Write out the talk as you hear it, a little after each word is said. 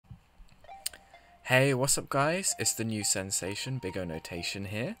Hey, what's up guys? It's the new sensation, Big O Notation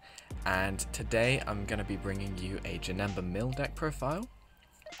here, and today I'm going to be bringing you a JANEMBA mill deck profile.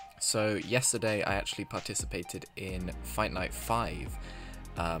 So yesterday I actually participated in Fight Night 5,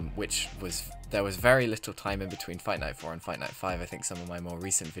 there was very little time in between Fight Night 4 and Fight Night 5. I think some of my more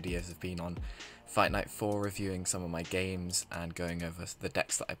recent videos have been on Fight Night 4, reviewing some of my games and going over the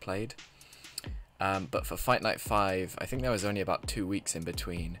decks that I played. But for Fight Night 5, I think there was only about 2 weeks in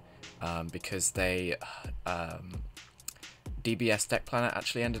between. Because DBS Deck Planet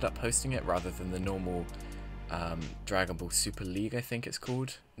actually ended up hosting it rather than the normal Dragon Ball Super League, I think it's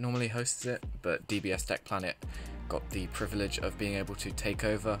called, normally hosts it, but DBS Deck Planet got the privilege of being able to take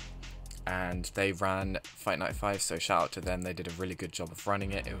over, and they ran Fight Night 5, so shout out to them. They did a really good job of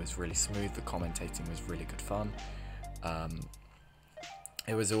running it. It was really smooth, the commentating was really good fun.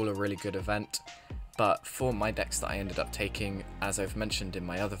 It was all a really good event. But for my decks that I ended up taking, as I've mentioned in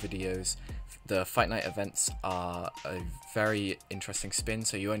my other videos, the Fight Night events are a very interesting spin,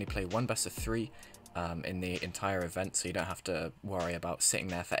 so you only play one best of 3 in the entire event, so you don't have to worry about sitting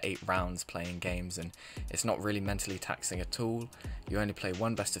there for 8 rounds playing games, and it's not really mentally taxing at all. You only play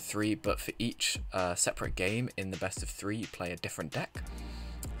one best of 3, but for each separate game in the best of 3 you play a different deck.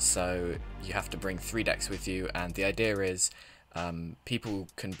 So you have to bring 3 decks with you, and the idea is people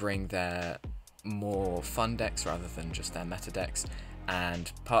can bring their more fun decks rather than just their meta decks,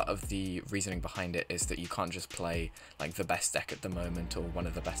 and part of the reasoning behind it is that you can't just play like the best deck at the moment or one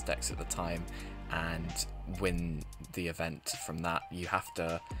of the best decks at the time and win the event from that. You have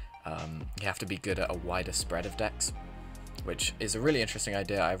to be good at a wider spread of decks, which is a really interesting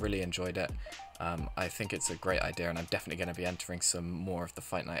idea. I really enjoyed it. I think it's a great idea, and I'm definitely going to be entering some more of the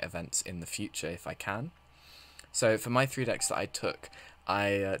Fight Night events in the future if I can. So for my 3 decks that I took,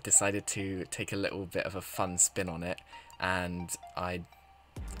 I decided to take a little bit of a fun spin on it, and I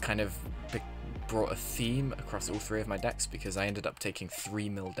kind of brought a theme across all 3 of my decks because I ended up taking 3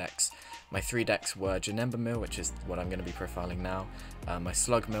 mill decks. My 3 decks were JANEMBA mill, which is what I'm going to be profiling now, my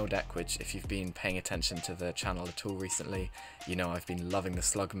slug mill deck, which if you've been paying attention to the channel at all recently, you know I've been loving the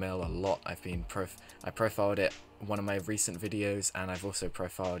slug mill a lot. I profiled it in one of my recent videos, and I've also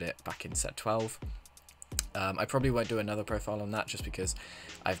profiled it back in set 12. I probably won't do another profile on that just because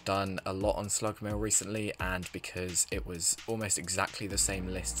I've done a lot on Slug Mill recently, and because it was almost exactly the same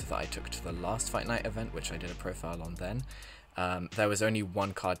list that I took to the last Fight Night event, which I did a profile on then. There was only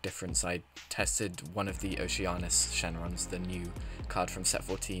 1 card difference. I tested one of the Oceanus Shenrons, the new card from set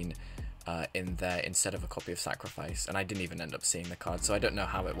 14, in there instead of a copy of Sacrifice, and I didn't even end up seeing the card, so I don't know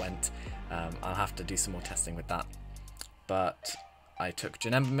how it went. I'll have to do some more testing with that. But I took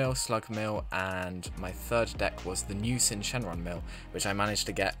JANEMBA mill, slug mill, and my 3rd deck was the new Sin Shenron mill, which I managed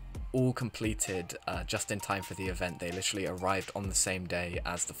to get all completed just in time for the event. They literally arrived on the same day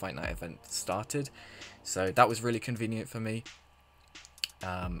as the Fight Night event started, so that was really convenient for me.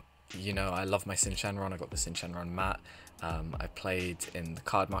 You know, I love my Sin Shenron. I got the Sin Shenron mat. I played in the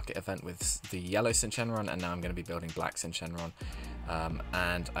card market event with the yellow Sin Shenron, and now I'm going to be building black Sin Shenron,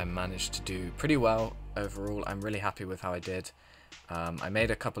 and I managed to do pretty well overall. I'm really happy with how I did. I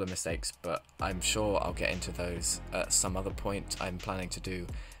made a couple of mistakes, but I'm sure I'll get into those at some other point. I'm planning to do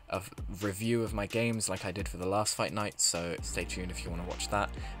a review of my games like I did for the last Fight Night, so stay tuned if you want to watch that.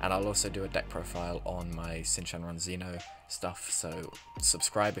 And I'll also do a deck profile on my Sin Shenron Xeno stuff, so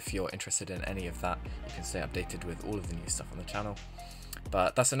subscribe if you're interested in any of that. You can stay updated with all of the new stuff on the channel.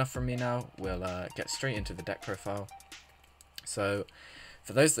 But that's enough from me now. We'll get straight into the deck profile. So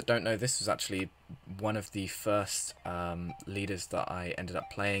for those that don't know, this was actually one of the first leaders that I ended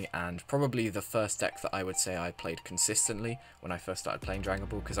up playing, and probably the first deck that I would say I played consistently when I first started playing Dragon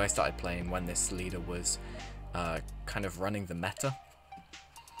Ball, because I started playing when this leader was kind of running the meta.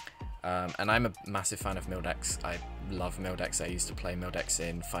 And I'm a massive fan of mill decks. I love mill decks. I used to play mill decks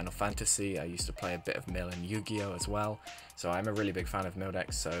in Final Fantasy. I used to play a bit of mill in Yu-Gi-Oh as well. So I'm a really big fan of mill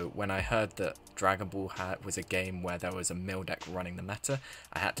decks. So when I heard that Dragon Ball was a game where there was a mill deck running the meta,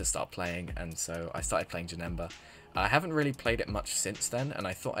 I had to start playing, and so I started playing JANEMBA. I haven't really played it much since then, and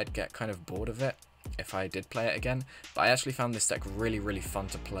I thought I'd get kind of bored of it if I did play it again. But I actually found this deck really fun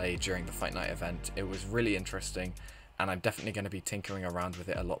to play during the Fight Night event. It was really interesting, and I'm definitely going to be tinkering around with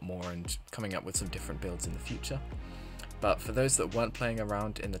it a lot more and coming up with some different builds in the future. But for those that weren't playing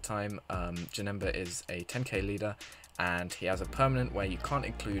around in the time, JANEMBA is a 10k leader, and he has a permanent where you can't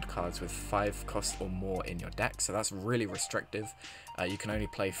include cards with 5 cost or more in your deck, so that's really restrictive. You can only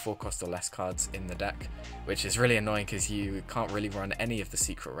play 4 cost or less cards in the deck, which is really annoying because you can't really run any of the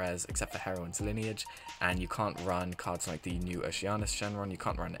secret rares except for Heroine's Lineage, and you can't run cards like the new Oceanus Shenron. You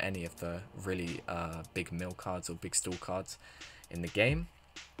can't run any of the really big mill cards or big stool cards in the game.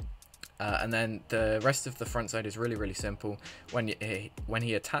 And then the rest of the front side is really simple. When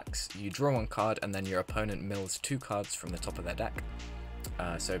he attacks, you draw 1 card, and then your opponent mills 2 cards from the top of their deck.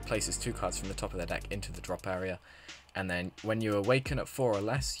 So places 2 cards from the top of their deck into the drop area. And then when you awaken at 4 or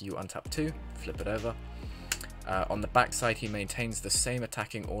less, you untap 2, flip it over. On the back side, he maintains the same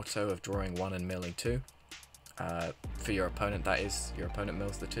attacking auto of drawing 1 and milling 2. For your opponent, that is. Your opponent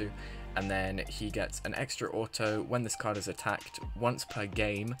mills the 2. And then he gets an extra auto when this card is attacked. Once per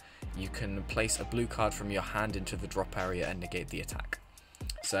game, you can place a blue card from your hand into the drop area and negate the attack.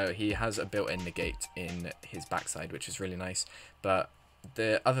 So he has a built-in negate in his backside, which is really nice. But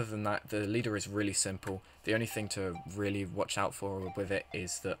other than that, the leader is really simple. The only thing to really watch out for with it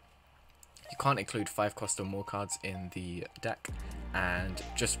is that you can't include 5 cost or more cards in the deck, and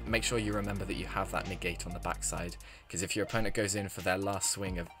just make sure you remember that you have that negate on the backside, because if your opponent goes in for their last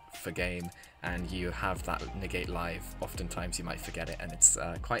swing for game and you have that negate live, oftentimes you might forget it, and it's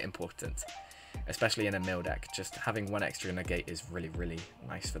quite important, especially in a mill deck. Just having 1 extra negate is really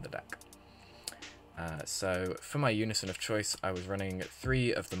nice for the deck. So for my unison of choice, I was running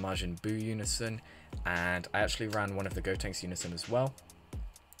 3 of the Boujack Blue unison, and I actually ran 1 of the Gotenks unison as well.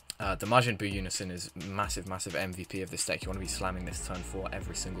 The Boujack Blue unison is massive MVP of this deck. You want to be slamming this turn 4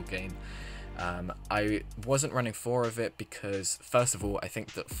 every single game. I wasn't running 4 of it because, first of all, I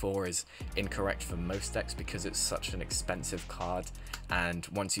think that 4 is incorrect for most decks because it's such an expensive card, and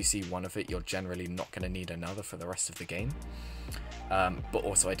once you see 1 of it, you're generally not going to need another for the rest of the game. But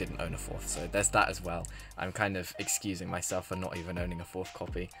also I didn't own a 4th, so there's that as well. I'm kind of excusing myself for not even owning a 4th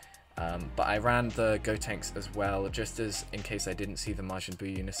copy. But I ran the Gotenks as well, just as in case I didn't see the Boujack Blue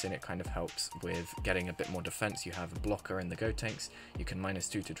unison, it kind of helps with getting a bit more defense. You have a blocker in the Gotenks, you can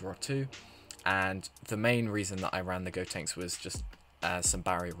 -2 to draw 2, and the main reason that I ran the Gotenks was just some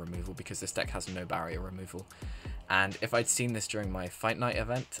barrier removal, because this deck has no barrier removal. And if I'd seen this during my Fight Night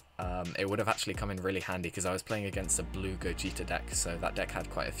event, it would have actually come in really handy, because I was playing against a blue Gogeta deck, so that deck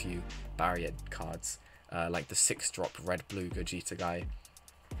had quite a few barrier cards, like the 6-drop red-blue Gogeta guy.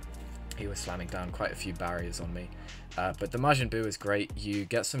 He was slamming down quite a few barriers on me. But the Boujack Blue is great. You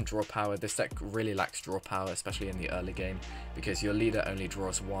get some draw power. This deck really lacks draw power, especially in the early game, because your leader only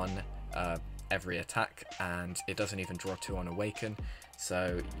draws 1 every attack, and it doesn't even draw 2 on awaken.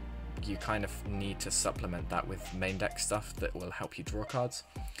 So you kind of need to supplement that with main deck stuff that will help you draw cards.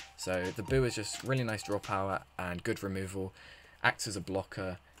 So the Boo is just really nice draw power and good removal, acts as a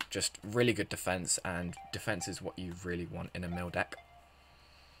blocker, just really good defense, and defense is what you really want in a mill deck.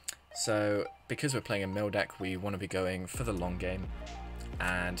 So because we're playing a mill deck, we want to be going for the long game,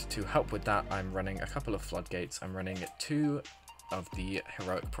 and to help with that, I'm running a couple of floodgates. I'm running 2 of the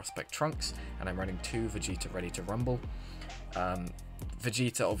Heroic Prospect Trunks, and I'm running 2 Vegeta Ready to Rumble.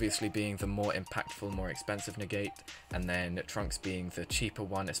 Vegeta obviously being the more impactful, more expensive negate, and then Trunks being the cheaper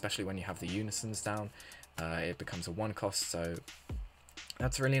one, especially when you have the unisons down. It becomes a 1 cost, so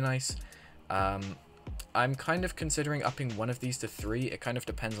that's really nice. I'm kind of considering upping 1 of these to 3. It kind of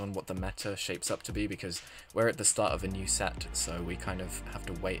depends on what the meta shapes up to be, because we're at the start of a new set, so we kind of have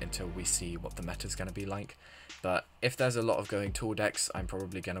to wait until we see what the meta is going to be like. But if there's a lot of going tool decks, I'm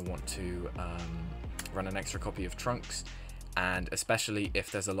probably going to want to run an extra copy of Trunks, and especially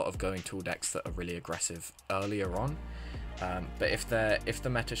if there's a lot of going tool decks that are really aggressive earlier on. But if the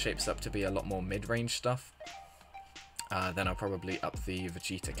meta shapes up to be a lot more mid-range stuff, then I'll probably up the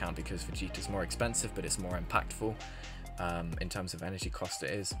Vegeta count, because Vegeta's more expensive, but it's more impactful in terms of energy cost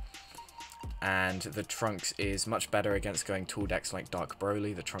it is. And the Trunks is much better against going tool decks like Dark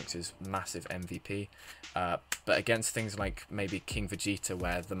Broly. The Trunks is massive MVP. But against things like maybe King Vegeta,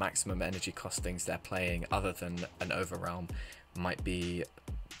 where the maximum energy cost things they're playing, other than an Overrealm, might be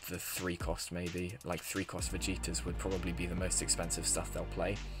the 3 cost maybe. Like 3 cost Vegetas would probably be the most expensive stuff they'll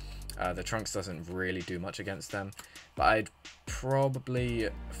play. The Trunks doesn't really do much against them, but I'd probably,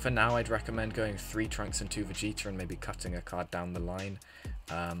 for now, I'd recommend going 3 Trunks and 2 Vegeta and maybe cutting a card down the line.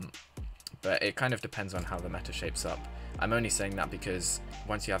 But it kind of depends on how the meta shapes up. I'm only saying that because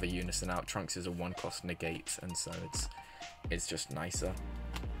once you have a unison out, Trunks is a 1 cost negate, and so it's just nicer.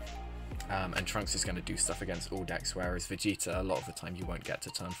 And Trunks is going to do stuff against all decks, whereas Vegeta, a lot of the time, you won't get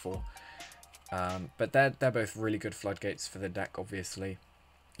to turn 4. But they're both really good floodgates for the deck, obviously.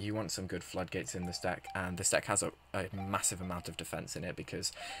 You want some good floodgates in this deck, and this deck has a massive amount of defense in it,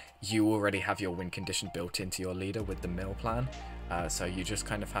 because you already have your win condition built into your leader with the mill plan, so you just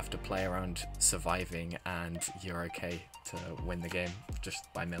kind of have to play around surviving, and you're okay to win the game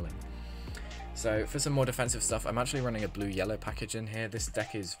just by milling. So for some more defensive stuff, I'm actually running a blue-yellow package in here. This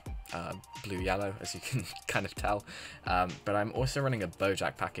deck is blue-yellow, as you can kind of tell. But I'm also running a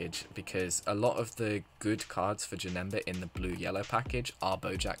Boujack package because a lot of the good cards for JANEMBA in the blue-yellow package are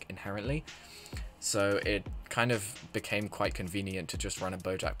Boujack inherently. So it kind of became quite convenient to just run a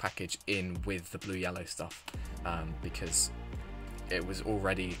Boujack package in with the blue-yellow stuff because it was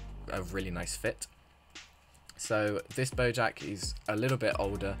already a really nice fit. So this Boujack is a little bit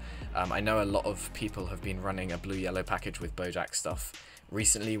older. I know a lot of people have been running a blue-yellow package with Boujack stuff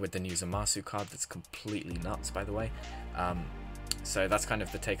recently with the new Zamasu card that's completely nuts, by the way. So that's kind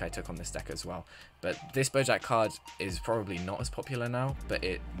of the take I took on this deck as well. But this Boujack card is probably not as popular now, but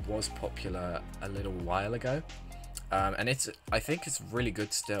it was popular a little while ago. And I think it's really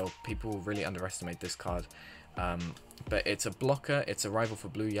good still. People really underestimate this card. But it's a blocker, it's a rival for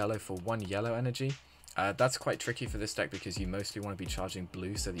blue-yellow for 1 yellow energy. That's quite tricky for this deck because you mostly want to be charging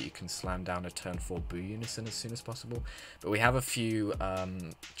blue so that you can slam down a turn 4 Boo Unison as soon as possible. But we have a few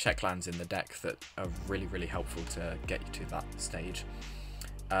check lands in the deck that are really helpful to get you to that stage.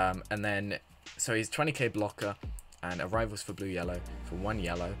 And then, so he's 20k blocker and a rivals for blue-yellow for 1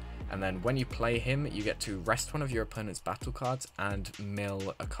 yellow. And then when you play him, you get to rest one of your opponent's battle cards and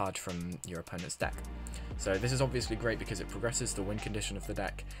mill a card from your opponent's deck. So this is obviously great because it progresses the win condition of the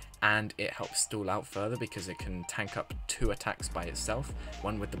deck, and it helps stall out further because it can tank up 2 attacks by itself,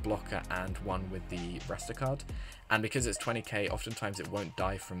 one with the blocker and one with the rester card. And because it's 20k, oftentimes it won't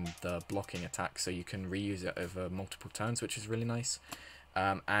die from the blocking attack, so you can reuse it over multiple turns, which is really nice.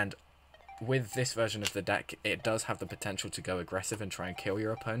 And with this version of the deck, it does have the potential to go aggressive and try and kill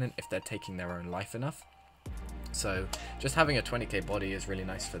your opponent if they're taking their own life enough. So just having a 20k body is really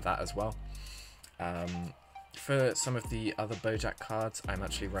nice for that as well. For some of the other Boujack cards, I'm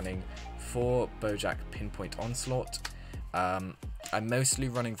actually running 4 Boujack Pinpoint Onslaught. I'm mostly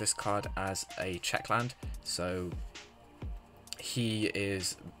running this card as a check land, so he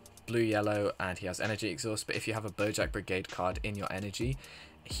is blue-yellow and he has energy exhaust, but if you have a Boujack Brigade card in your energy,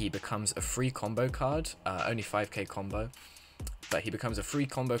 he becomes a free combo card, only 5k combo, but he becomes a free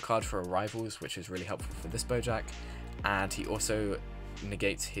combo card for rivals, which is really helpful for this Boujack, and he also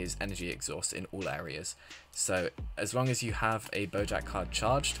negates his energy exhaust in all areas. So as long as you have a Boujack card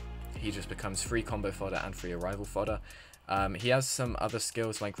charged, he just becomes free combo fodder and free arrival fodder. He has some other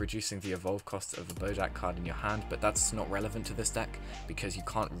skills like reducing the evolve cost of a Boujack card in your hand, but that's not relevant to this deck because you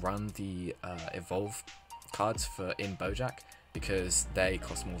can't run the evolve cards in Boujack because they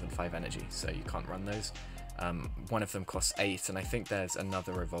cost more than 5 energy, so you can't run those. One of them costs 8, and I think there's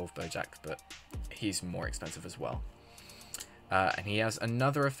another evolve Boujack, but he's more expensive as well. And he has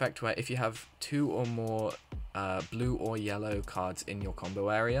another effect where if you have 2 or more blue or yellow cards in your combo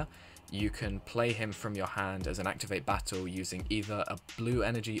area, you can play him from your hand as an activate battle using either a blue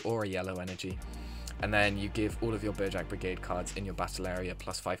energy or a yellow energy. And then you give all of your Boujack Brigade cards in your battle area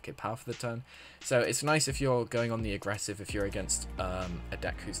plus 5k power for the turn. So it's nice if you're going on the aggressive, if you're against a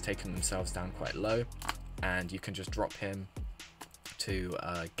deck who's taken themselves down quite low, and you can just drop him to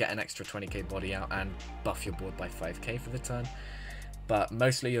get an extra 20k body out and buff your board by 5k for the turn. But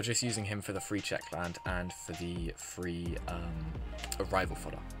mostly you're just using him for the free check land and for the free arrival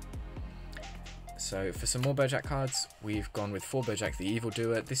fodder. So for some more Boujack cards, we've gone with 4 Boujack the Evil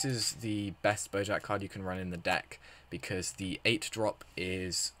Doer. This is the best Boujack card you can run in the deck because the 8 drop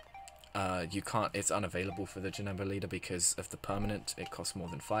is it's unavailable for the JANEMBA leader because of the permanent. It costs more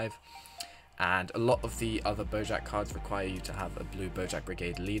than 5. And a lot of the other Boujack cards require you to have a blue Boujack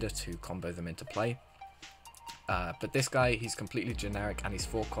Brigade leader to combo them into play. But this guy, he's completely generic and he's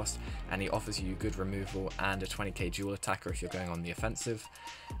 4 cost, and he offers you good removal and a 20k dual attacker if you're going on the offensive.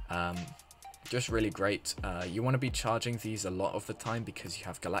 Just really great. You want to be charging these a lot of the time because you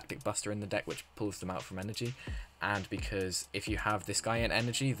have Galactic Buster in the deck, which pulls them out from energy, and because if you have this guy in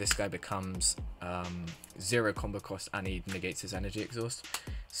energy, this guy becomes 0 combo cost and he negates his energy exhaust.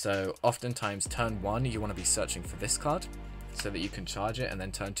 So oftentimes turn 1 you want to be searching for this card so that you can charge it, and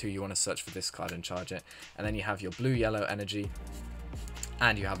then turn 2 you want to search for this card and charge it, and then you have your blue-yellow energy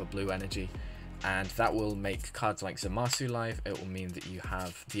and you have a blue energy. And that will make cards like Zamasu live. It will mean that you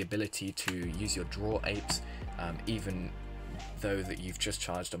have the ability to use your draw apes, even though that you've just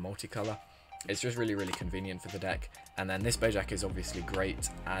charged a multicolor. It's just really convenient for the deck. And then this Boujack is obviously great,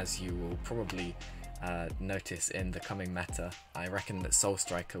 as you will probably notice in the coming meta. I reckon that Soul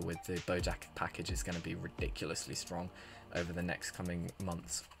Striker with the Boujack package is going to be ridiculously strong over the next coming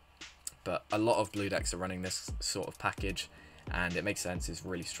months. But a lot of blue decks are running this sort of package, and it makes sense. It's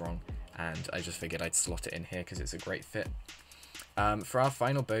really strong, and I just figured I'd slot it in here because it's a great fit. For our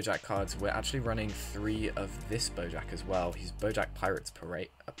final Boujack cards, we're actually running 3 of this Boujack as well. He's Boujack Pirate's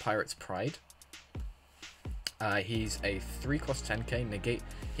Pride. He's a 3-cost 10k, negate.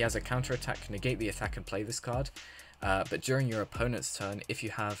 He has a counter attack, negate the attack and play this card. But during your opponent's turn, if you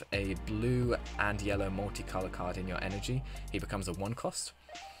have a blue and yellow multicolor card in your energy, he becomes a 1-cost.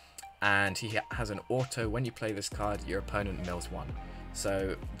 And he has an auto, when you play this card, your opponent mills 1.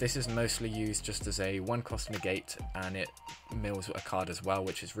 So this is mostly used just as a 1-cost negate, and it mills a card as well,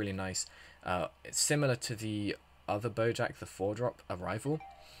 which is really nice. It's similar to the other Boujack, the 4-drop Arrival.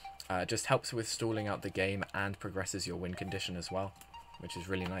 Just helps with stalling out the game and progresses your win condition as well, which is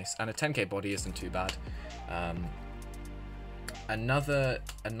really nice. And a 10k body isn't too bad. A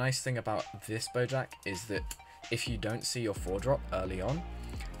nice thing about this Boujack is that if you don't see your 4-drop early on,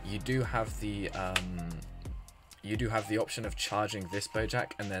 you do have the option of charging this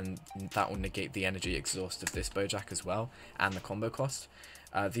Boujack, and then that will negate the energy exhaust of this Boujack as well, and the combo cost.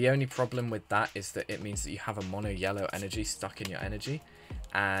 The only problem with that is that it means that you have a mono yellow energy stuck in your energy,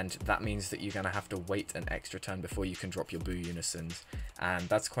 and that means that you're going to have to wait an extra turn before you can drop your Boo Unisons, and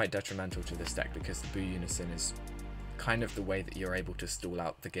that's quite detrimental to this deck because the Boo Unison is kind of the way that you're able to stall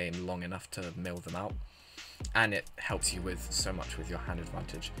out the game long enough to mill them out, and it helps you with so much with your hand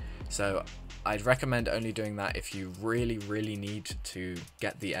advantage. So I'd recommend only doing that if you really need to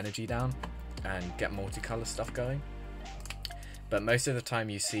get the energy down and get multicolor stuff going. But most of the time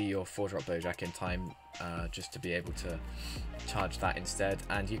you see your 4-drop Boujack in time just to be able to charge that instead,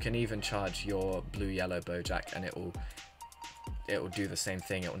 and you can even charge your blue-yellow Boujack and it will do the same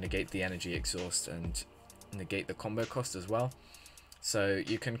thing. It will negate the energy exhaust and negate the combo cost as well. So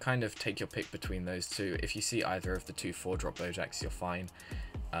you can kind of take your pick between those two. If you see either of the two 4-drop Bojacks, you're fine.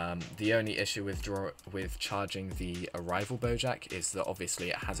 The only issue with charging the Arrival Boujack is that obviously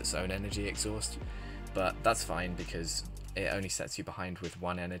it has its own energy exhaust, but that's fine because it only sets you behind with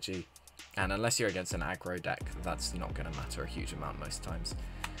 1 energy, and unless you're against an aggro deck, that's not going to matter a huge amount most times.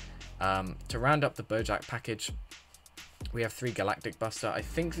 To round up the Boujack package, we have 3 Galactic Buster. I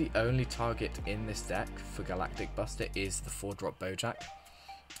think the only target in this deck for Galactic Buster is the 4-drop Boujack,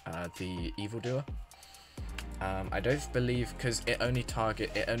 the Evildoer. I don't believe, because it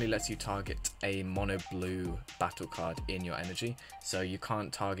only lets you target a mono blue battle card in your energy, so you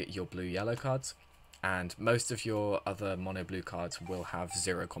can't target your blue yellow cards, and most of your other mono blue cards will have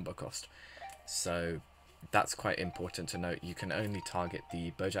 0 combo cost. So that's quite important to note. You can only target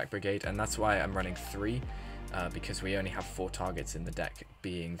the Boujack Brigade, and that's why I'm running 3, because we only have 4 targets in the deck,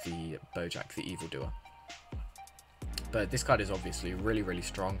 being the Boujack, the Evildoer. But this card is obviously really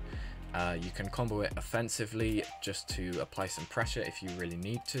strong. You can combo it offensively just to apply some pressure if you really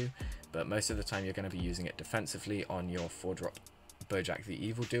need to, but most of the time you're going to be using it defensively on your 4-drop Boujack the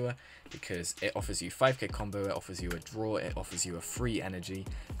Evildoer, because it offers you 5k combo, it offers you a draw, it offers you a free energy,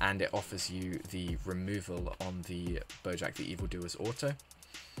 and it offers you the removal on the Boujack the Evildoer's auto.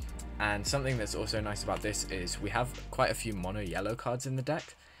 And something that's also nice about this is we have quite a few mono yellow cards in the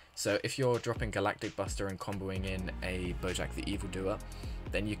deck, so if you're dropping Galactic Buster and comboing in a Boujack the Evildoer,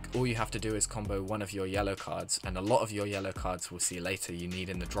 then all you have to do is combo one of your yellow cards, and a lot of your yellow cards we'll see later you need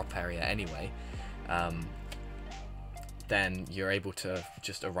in the drop area anyway. Then you're able to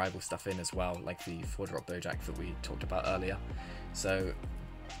just Arrival stuff in as well, like the 4-drop Boujack that we talked about earlier. So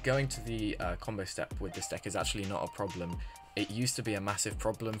going to the combo step with this deck is actually not a problem. It used to be a massive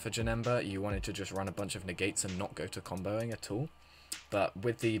problem for JANEMBA. You wanted to just run a bunch of negates and not go to comboing at all. But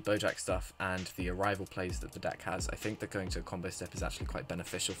with the Boujack stuff and the Arrival plays that the deck has, I think that going to a combo step is actually quite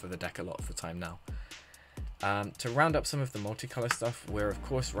beneficial for the deck a lot of the time now. To round up some of the multicolor stuff, we're of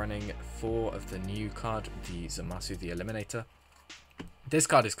course running 4 of the new card, the Zamasu the Eliminator. This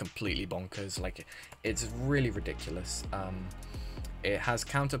card is completely bonkers, like it's really ridiculous. It has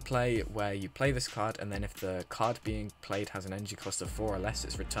counterplay where you play this card, and then if the card being played has an energy cost of 4 or less,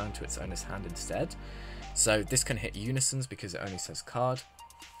 it's returned to its owner's hand instead. So this can hit Unisons because it only says card.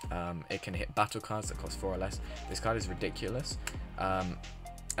 It can hit battle cards that cost 4 or less. This card is ridiculous.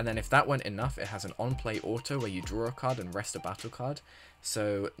 And then if that weren't enough, it has an on-play auto where you draw a card and rest a battle card.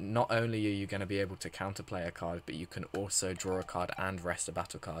 So not only are you going to be able to counterplay a card, but you can also draw a card and rest a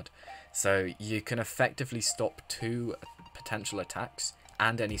battle card. So you can effectively stop 2 potential attacks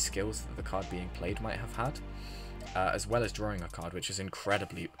and any skills that the card being played might have had, as well as drawing a card, which is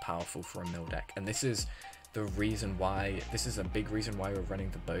incredibly powerful for a mill deck. And this is the reason why, this is a big reason why we're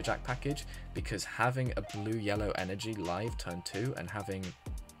running the Boujack package, because having a blue-yellow energy live turn 2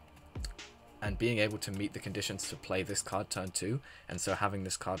 and being able to meet the conditions to play this card turn 2, and so having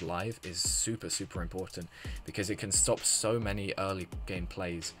this card live is super important, because it can stop so many early game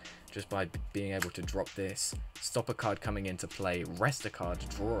plays just by being able to drop this, stop a card coming into play, rest a card,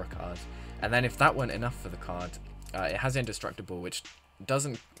 draw a card, and then if that weren't enough for the card, it has Indestructible, which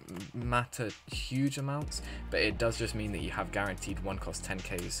doesn't matter huge amounts, but it does just mean that you have guaranteed 1-cost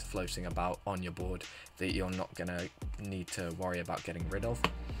 10Ks floating about on your board that you're not going to need to worry about getting rid of.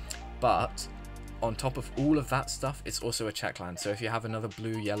 But on top of all of that stuff, it's also a check land. So if you have another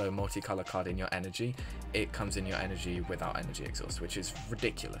blue-yellow multicolor card in your energy, it comes in your energy without energy exhaust, which is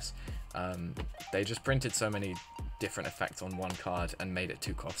ridiculous. They just printed so many different effects on one card and made it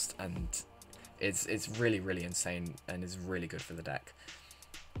 2-cost, and it's really, really insane and is really good for the deck.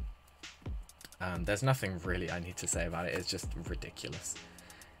 There's nothing really I need to say about it, it's just ridiculous.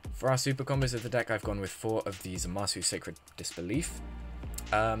 For our super combos of the deck, I've gone with 4 of the Zamasu Sacred Disbelief.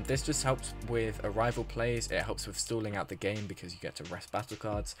 This just helps with arrival plays, it helps with stalling out the game because you get to rest battle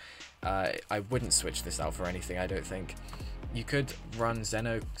cards. I wouldn't switch this out for anything, I don't think. You could run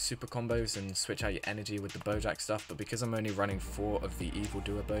Zeno super combos and switch out your energy with the Boujack stuff, but because I'm only running 4 of the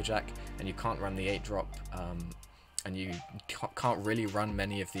Evildoer Boujack, and you can't run the 8-drop, and you can't really run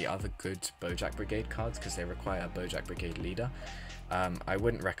many of the other good Boujack Brigade cards because they require a Boujack Brigade leader, I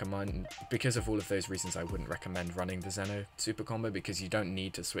wouldn't recommend, because of all of those reasons, I wouldn't recommend running the Zeno super combo, because you don't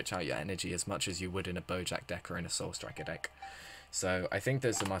need to switch out your energy as much as you would in a Boujack deck or in a Soul Striker deck. So I think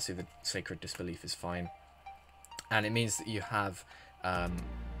that Zamasu the Sacred Disbelief is fine. And it means that you have,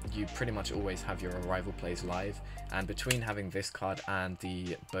 you pretty much always have your arrival plays live, and between having this card and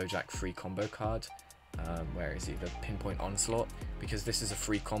the Boujack free combo card, where is he, the Pinpoint Onslaught, because this is a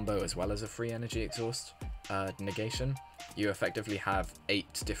free combo as well as a free energy exhaust negation, you effectively have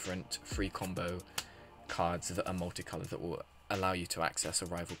 8 different free combo cards that are multicolored that will allow you to access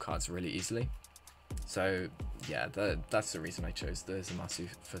arrival cards really easily. So yeah, that's the reason I chose the Zamasu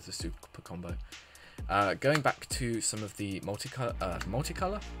for the super combo. Going back to some of the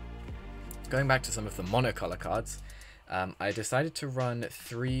going back to some of the monocolor cards, I decided to run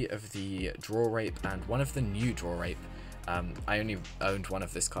 3 of the Draw Rape and 1 of the new Draw Rape. I only owned 1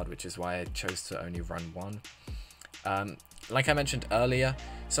 of this card, which is why I chose to only run 1. Like I mentioned earlier,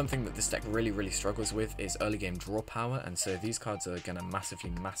 something that this deck really struggles with is early game draw power, and so these cards are going to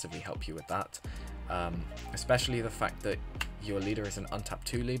massively help you with that. Especially the fact that your leader is an untapped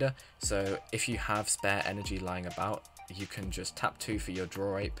 2 leader, so if you have spare energy lying about, you can just tap 2 for your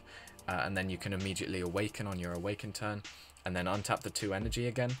Draw Ape, and then you can immediately awaken on your awaken turn, and then untap the 2 energy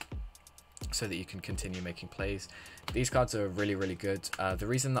again, so that you can continue making plays. These cards are really good. The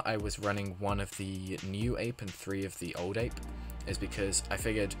reason that I was running 1 of the new Ape and 3 of the old Ape is because I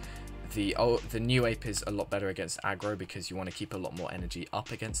figured the new Ape is a lot better against aggro, because you want to keep a lot more energy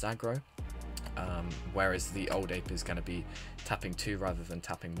up against aggro. Whereas the old Ape is going to be tapping 2 rather than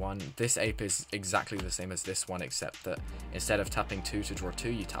tapping 1. This Ape is exactly the same as this one, except that instead of tapping 2 to draw 2,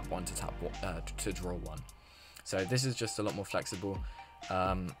 you tap 1 to draw 1. So this is just a lot more flexible.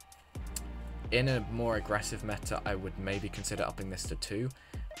 In a more aggressive meta, I would maybe consider upping this to 2,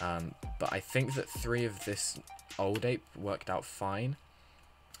 but I think that 3 of this old Ape worked out fine.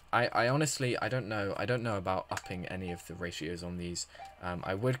 I honestly, I don't know about upping any of the ratios on these.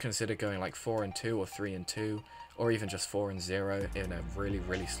 I would consider going like 4 and 2 or 3 and 2, or even just 4 and 0 in a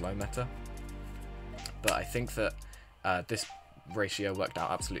really slow meta. But I think that this ratio worked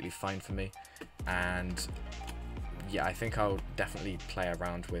out absolutely fine for me, and yeah, I think I'll definitely play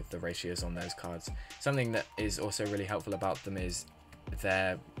around with the ratios on those cards. Something that is also really helpful about them is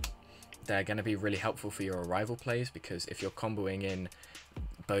they're going to be really helpful for your arrival plays, because if you're comboing in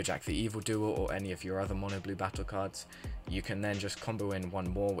Boujack the Evildoer or any of your other mono blue battle cards, you can then just combo in one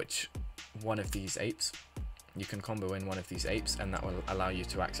more, one of these apes. You can combo in one of these apes, and that will allow you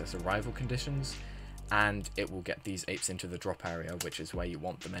to access arrival conditions, and it will get these apes into the drop area, which is where you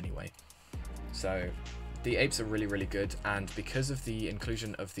want them anyway. So the apes are really good, and because of the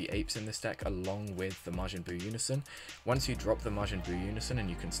inclusion of the apes in this deck along with the Majin Buu Unison, once you drop the Majin Buu Unison and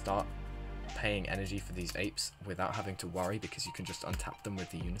you can start paying energy for these apes without having to worry, because you can just untap them with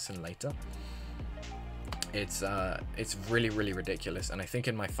the Unison later, it's really ridiculous. And I think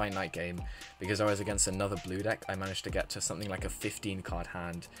in my Fight Night game, because I was against another blue deck, I managed to get to something like a 15 card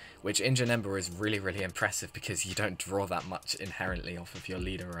hand, which in JANEMBA is really impressive, because you don't draw that much inherently off of your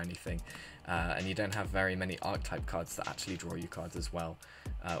leader or anything. And you don't have very many archetype cards that actually draw you cards as well,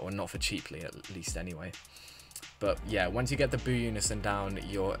 or not for cheaply at least anyway. But yeah, once you get the Buu Unison down,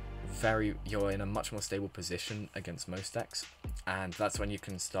 you're in a much more stable position against most decks, and that's when you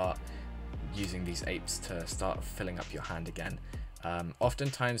can start using these apes to start filling up your hand again.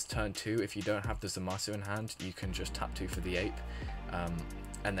 Oftentimes turn 2, if you don't have the Zamasu in hand, you can just tap 2 for the ape,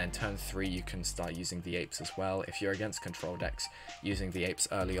 and then turn 3 you can start using the apes as well. If you're against control decks, using the apes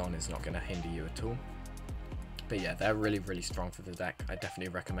early on is not going to hinder you at all. But yeah, they're really strong for the deck. I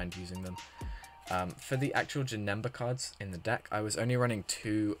definitely recommend using them. For the actual JANEMBA cards in the deck, I was only running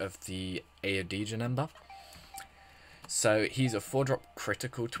 2 of the AOD JANEMBA. So he's a 4-drop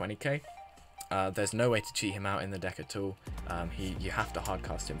critical 20k. There's no way to cheat him out in the deck at all. You have to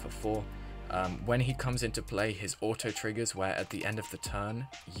hardcast him for 4. When he comes into play, his auto triggers, where at the end of the turn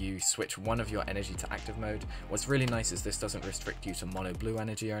you switch one of your energy to active mode. What's really nice is this doesn't restrict you to mono blue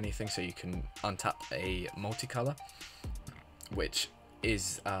energy or anything, so you can untap a multicolor, which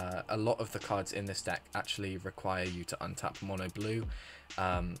is a lot of the cards in this deck actually require you to untap mono blue,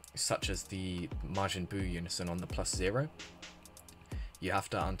 such as the Boujack Blue unison on the +0. You have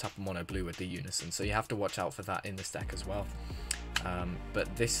to untap mono blue with the unison, so you have to watch out for that in this deck as well.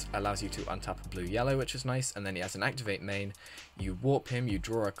 But this allows you to untap a blue yellow, which is nice, and then he has an activate main. You warp him, you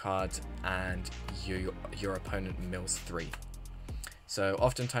draw a card, and your opponent mills 3. So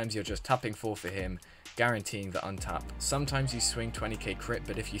oftentimes you're just tapping 4 for him, guaranteeing the untap. Sometimes you swing 20k crit,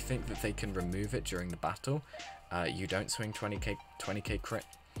 but if you think that they can remove it during the battle, you don't swing 20k crit,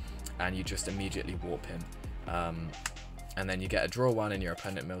 and you just immediately warp him. And then you get a draw 1 and your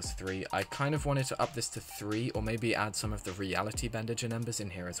opponent mills 3. I kind of wanted to up this to 3, or maybe add some of the reality bender JANEMBAs in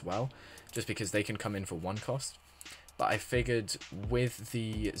here as well, just because they can come in for 1 cost. But I figured with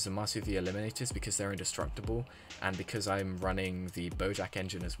the Zamasu the Eliminators, because they're indestructible, and because I'm running the Boujack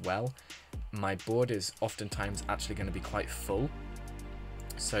engine as well, my board is oftentimes actually going to be quite full.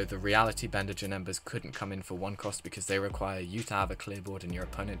 So the reality bender JANEMBAs couldn't come in for 1 cost because they require you to have a clear board and your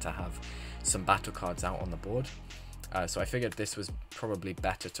opponent to have some battle cards out on the board. So I figured this was probably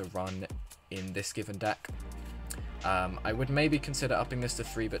better to run in this given deck. I would maybe consider upping this to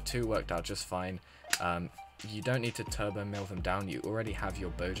 3, but 2 worked out just fine. You don't need to turbo mill them down. You already have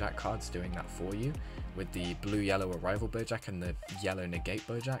your Boujack cards doing that for you, with the blue-yellow arrival Boujack and the yellow negate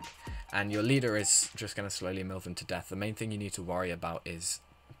Boujack. And your leader is just going to slowly mill them to death. The main thing you need to worry about is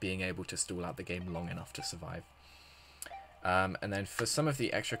being able to stall out the game long enough to survive. And then for some of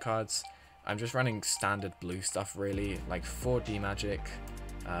the extra cards, I'm just running standard blue stuff really, like 4 D-Magic,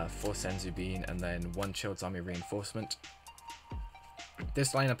 4 Senzu Bean, and then 1 Child's Army Reinforcement.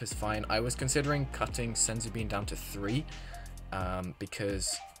 This lineup is fine. I was considering cutting Senzu Bean down to 3,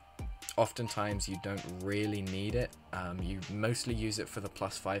 because oftentimes you don't really need it. You mostly use it for the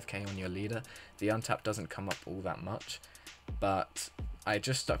 +5k on your leader. The untap doesn't come up all that much, but I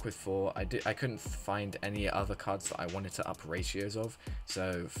just stuck with 4. I couldn't find any other cards that I wanted to up ratios of,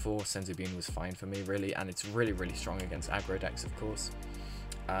 so 4 Senzu Bean was fine for me really, and it's really strong against aggro decks of course.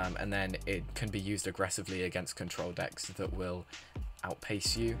 And then it can be used aggressively against control decks that will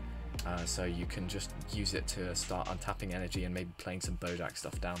outpace you, so you can just use it to start untapping energy and maybe playing some Boujack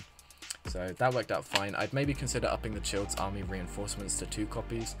stuff down. So that worked out fine. I'd maybe consider upping the Child's Army Reinforcements to 2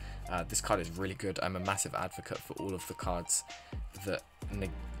 copies. This card is really good. I'm a massive advocate for all of the cards that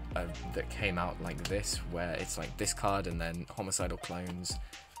came out like this, where it's like this card and then Homicidal Clones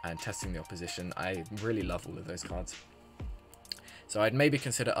and Testing the Opposition. I really love all of those cards. So I'd maybe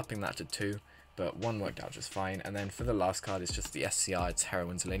consider upping that to 2, but 1 worked out just fine. And then for the last card, it's just the SCR, it's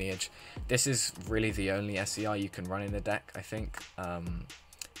Heroine's Lineage. This is really the only SCR you can run in the deck, I think.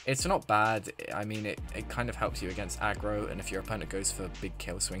 It's not bad. I mean, it kind of helps you against aggro, and if your opponent goes for big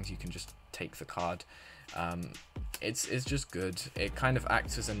kill swings, you can just take the card. It's just good. It kind of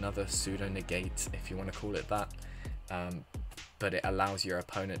acts as another pseudo negate, if you want to call it that. But it allows your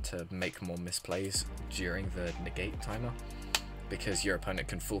opponent to make more misplays during the negate timer, because your opponent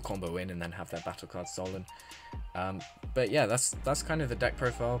can full combo in and then have their battle card stolen. But yeah, that's kind of the deck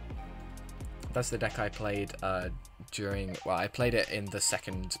profile. That's the deck I played I played it in the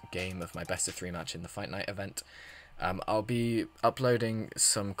 2nd game of my best of 3 match in the Fight Night event. I'll be uploading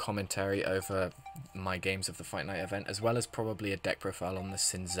some commentary over my games of the Fight Night event, as well as probably a deck profile on the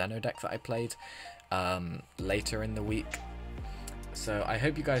Cinzeno deck that I played later in the week. So I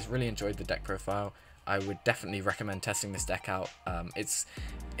hope you guys really enjoyed the deck profile. I would definitely recommend testing this deck out.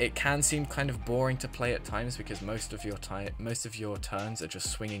 It can seem kind of boring to play at times because most of your turns are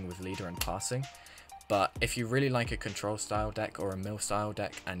just swinging with leader and passing. But if you really like a control style deck or a mill style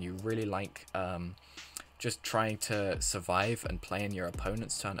deck, and you really like just trying to survive and play in your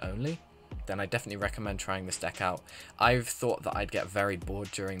opponent's turn only, then I definitely recommend trying this deck out. I've thought that I'd get very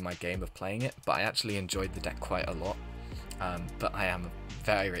bored during my game of playing it, but I actually enjoyed the deck quite a lot. But I am a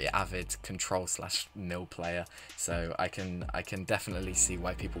very avid control / mill player, so I can definitely see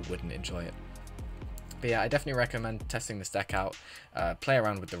why people wouldn't enjoy it. But yeah, I definitely recommend testing this deck out. Play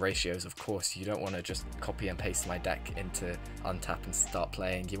around with the ratios, of course. You don't want to just copy and paste my deck into Untap and start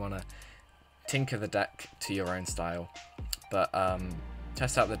playing. You want to tinker the deck to your own style. But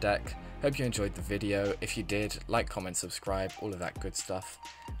test out the deck. Hope you enjoyed the video. If you did, like, comment, subscribe, all of that good stuff.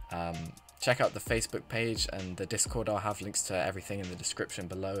 check out the Facebook page and the Discord. I'll have links to everything in the description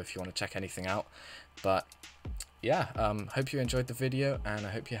below if you want to check anything out. But yeah, hope you enjoyed the video, and I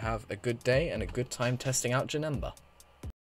hope you have a good day and a good time testing out JANEMBA.